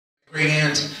Great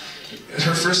aunt,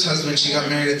 her first husband, she got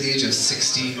married at the age of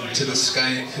 16 to this guy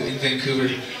in Vancouver,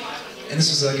 and this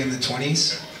was like in the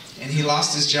 20s, and he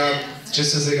lost his job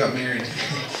just as they got married.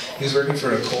 He was working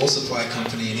for a coal supply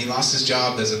company, and he lost his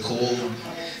job as a coal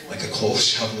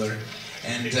shoveler,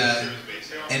 and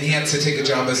he had to take a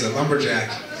job as a lumberjack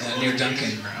near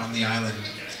Duncan on the island.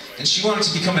 And she wanted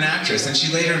to become an actress, and she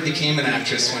later became an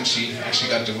actress when she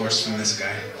actually got divorced from this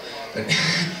guy. But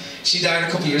she died a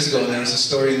couple years ago, and there was a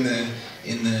story in the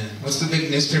what's the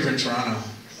big newspaper in Toronto?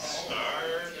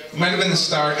 It might have been the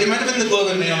Star. It might have been the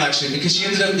Globe and Mail actually, because she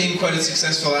ended up being quite a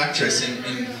successful actress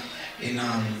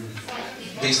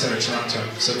based out of Toronto.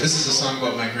 So this is a song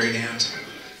about my great aunt,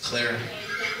 Claire.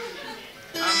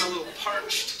 I'm a little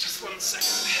parched. Just 1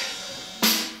 second.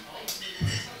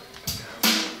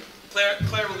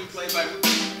 Claire will be played by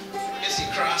Missy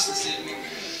Cross this evening.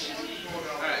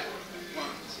 All right, come on.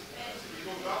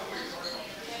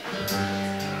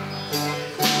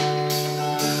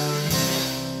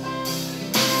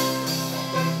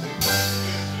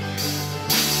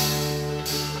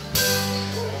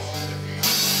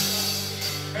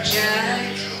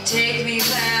 Jack, take me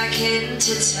back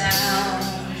into town.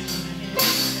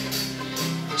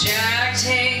 Jack,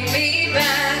 take me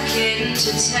back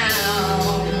into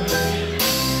town.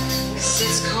 'Cause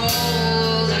it's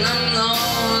cold and I'm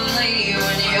lonely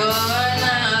when you're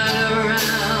not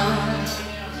around.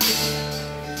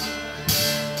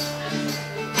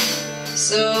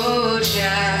 So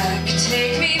Jack,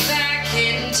 take me back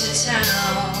into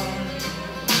town.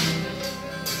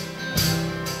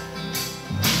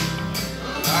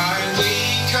 I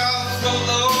wake up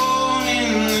alone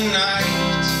in the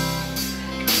night.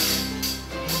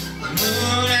 The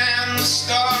moon and the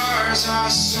stars are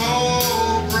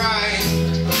so bright,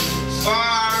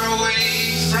 far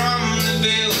away from the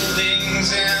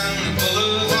buildings and the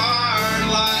boulevard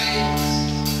lights.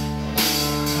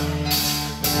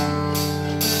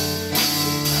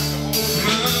 The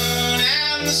moon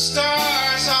and the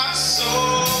stars are so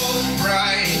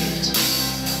bright.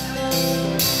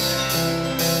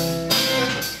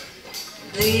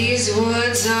 These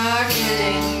woods are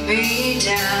getting me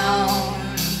down.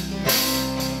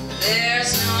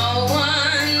 There's no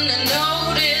one to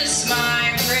notice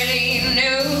my pretty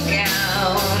new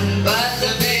gown, but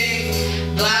the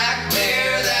big black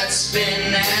bear that's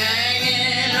been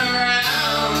hanging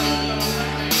around.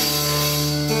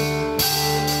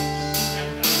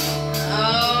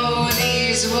 Oh,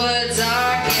 these woods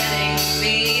are getting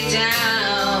me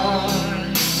down.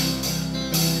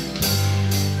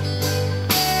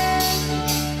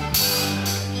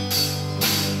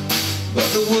 But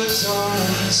the woods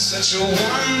are such a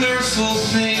wonderful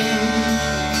thing.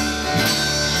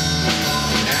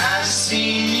 I've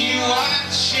seen you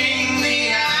watching the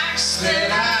axe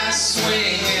that I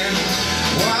swing, and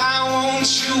why won't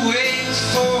you wait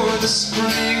for the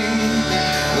spring,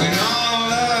 when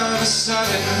all of a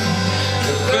sudden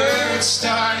the birds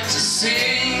start to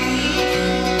sing?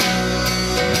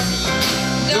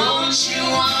 Don't you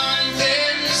want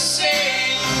them to sing?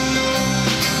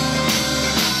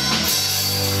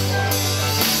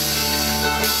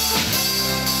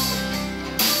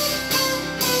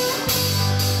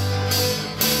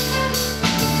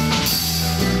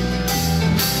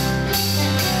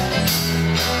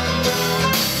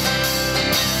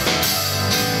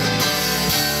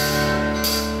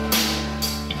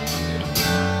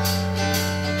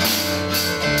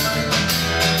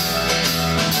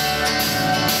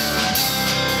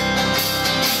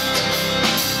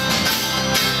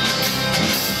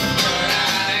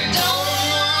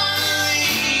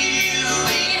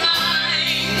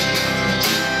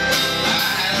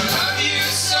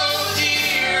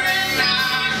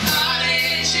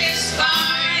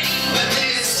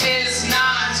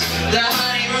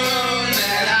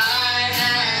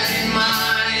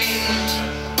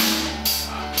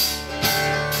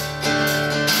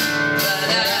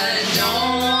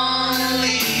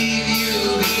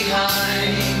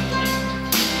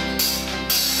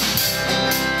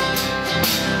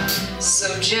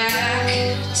 So Jack,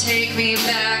 take me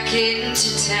back into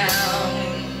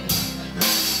town.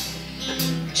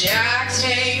 Jack,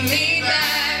 take me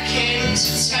back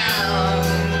into town.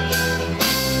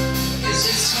 'Cause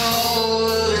it's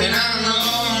cold and I'm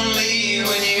lonely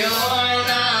when you're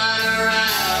not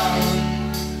around.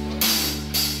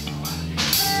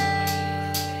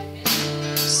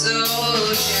 So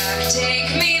Jack,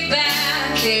 take me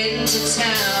back into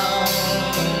town.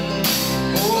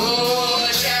 Oh,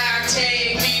 Jack,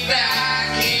 take me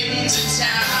back into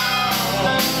town.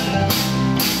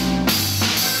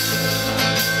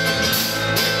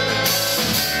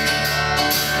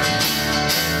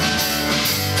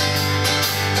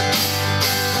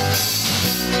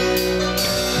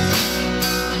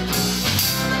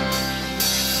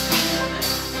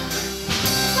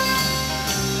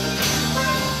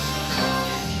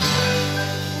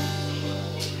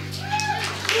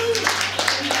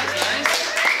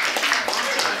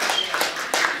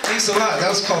 Thanks a lot. That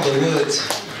was called The Woods.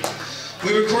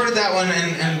 We recorded that one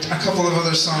and a couple of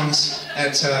other songs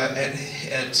at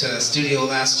studio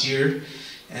last year,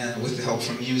 with the help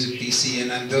from Vanmusic.ca,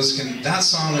 and that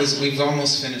song we've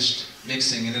almost finished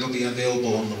mixing, and it'll be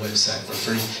available on the website for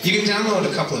free. You can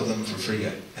download a couple of them for free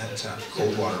at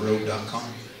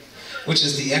coldwaterroad.com, which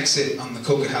is the exit on the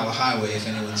Coquihalla Highway, if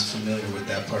anyone's familiar with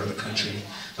that part of the country,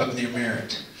 up near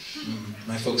Merritt.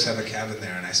 My folks have a cabin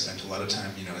there, and I spent a lot of time,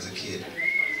 as a kid,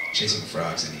 chasing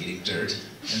frogs and eating dirt,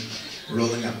 and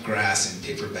rolling up grass in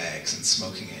paper bags and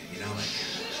smoking it,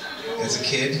 as a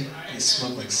kid, you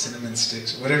smoke like cinnamon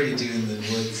sticks, whatever you do in the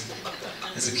woods.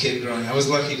 As a kid growing, I was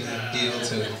lucky to be able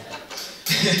to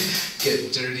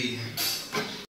get dirty